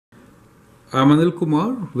I'm Anil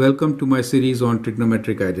Kumar. Welcome to my series on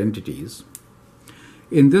trigonometric identities.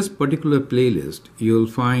 In this particular playlist, you'll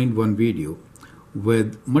find one video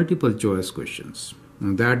with multiple choice questions.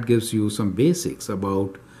 And that gives you some basics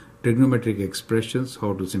about trigonometric expressions,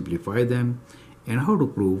 how to simplify them, and how to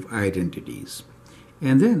prove identities.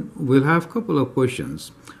 And then we'll have a couple of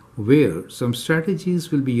questions where some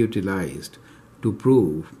strategies will be utilized to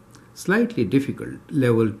prove slightly difficult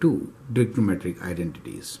level 2 trigonometric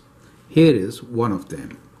identities. Here is one of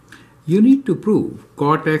them. You need to prove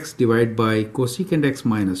cotx divided by cosecant x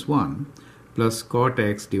minus 1 plus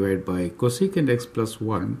cotx divided by cosecant x plus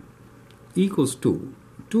 1 equals to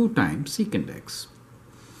 2 times secant x.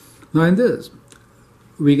 Now in this,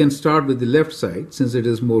 we can start with the left side since it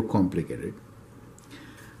is more complicated.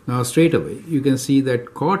 Now straight away, you can see that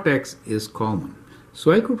cotx is common.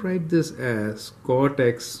 So I could write this as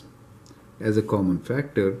cotx as a common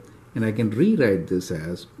factor, and I can rewrite this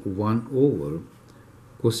as 1 over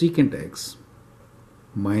cosecant x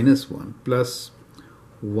minus 1 plus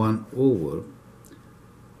 1 over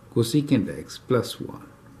cosecant x plus 1.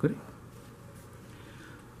 Correct?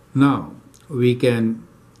 Now we can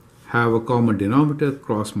have a common denominator,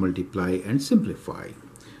 cross multiply and simplify.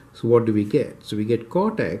 So what do we get? So we get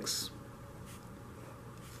cotx,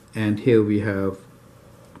 and here we have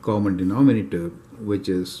common denominator, which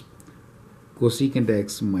is cosecant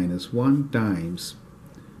x minus 1 times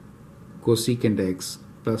cosecant x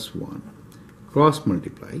plus 1. Cross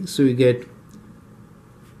multiply. So we get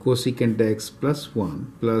cosecant x plus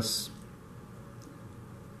 1 plus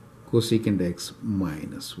cosecant x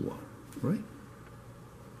minus 1. Right?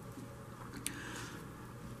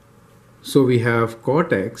 So we have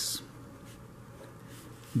cotx.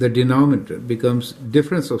 The denominator becomes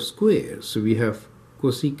difference of squares. So we have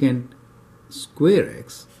cosecant square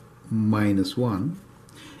x minus 1.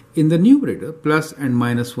 In the numerator, plus and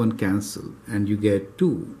minus 1 cancel and you get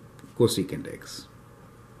 2 cosecant x.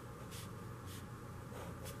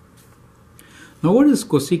 Now what is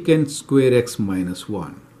cosecant square x minus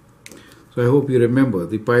 1? So I hope you remember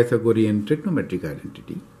the Pythagorean trigonometric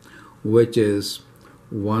identity, which is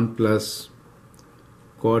 1 plus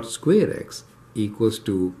cot square x equals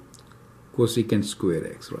to cosecant square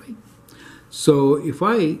x, right? So if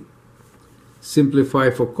I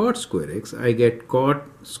simplify for cot square x, I get cot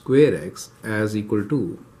square x as equal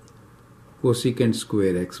to cosecant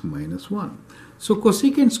square x minus 1. So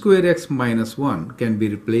cosecant square x minus 1 can be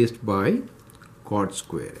replaced by cot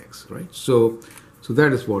square x, right? So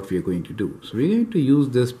that is what we are going to do. So we are going to use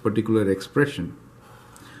this particular expression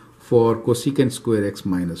for cosecant square x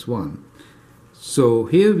minus 1. So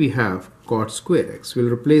here we have cot square x.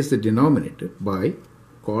 We'll replace the denominator by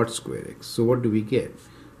cot square x. So what do we get?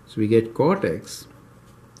 So we get cot x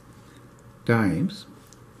times,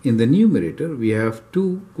 in the numerator we have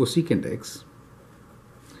 2 cosecant x,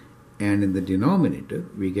 and in the denominator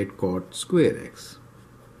we get cot square x.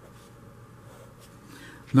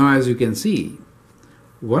 Now as you can see,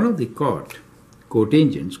 one of the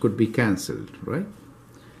cotangents could be cancelled, right?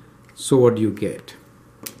 So what do you get?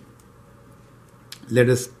 Let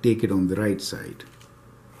us take it on the right side.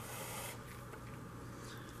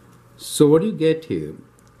 So what you get here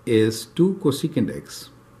is 2 cosecant x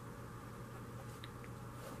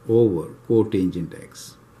over cotangent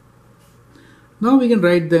x. Now we can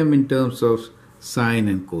write them in terms of sine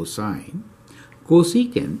and cosine.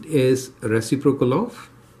 Cosecant is reciprocal of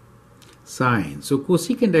sine. So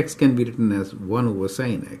cosecant x can be written as 1 over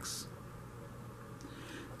sine x.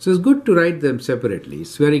 So it's good to write them separately.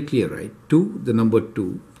 It's very clear, right? 2, the number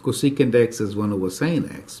 2. Cosecant x is 1 over sine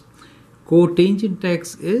x. Cotangent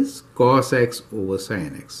x is cos x over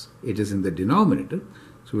sin x. It is in the denominator,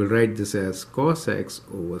 so we'll write this as cos x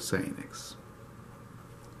over sin x.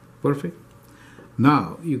 Perfect.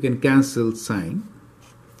 Now you can cancel sine,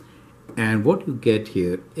 and what you get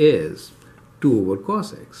here is 2 over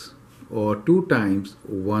cos x, or 2 times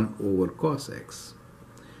 1 over cos x.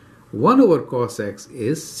 1 over cos x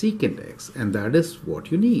is secant x, and that is what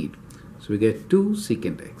you need. So we get 2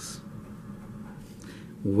 secant x,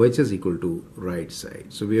 which is equal to right side.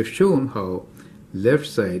 So we have shown how left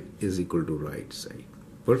side is equal to right side.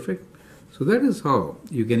 Perfect. So that is how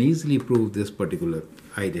you can easily prove this particular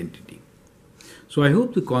identity. So I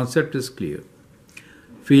hope the concept is clear.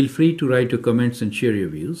 Feel free to write your comments and share your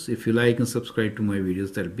views. If you like and subscribe to my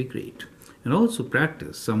videos, that would be great. And also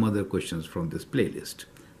practice some other questions from this playlist.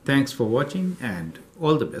 Thanks for watching and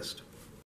all the best.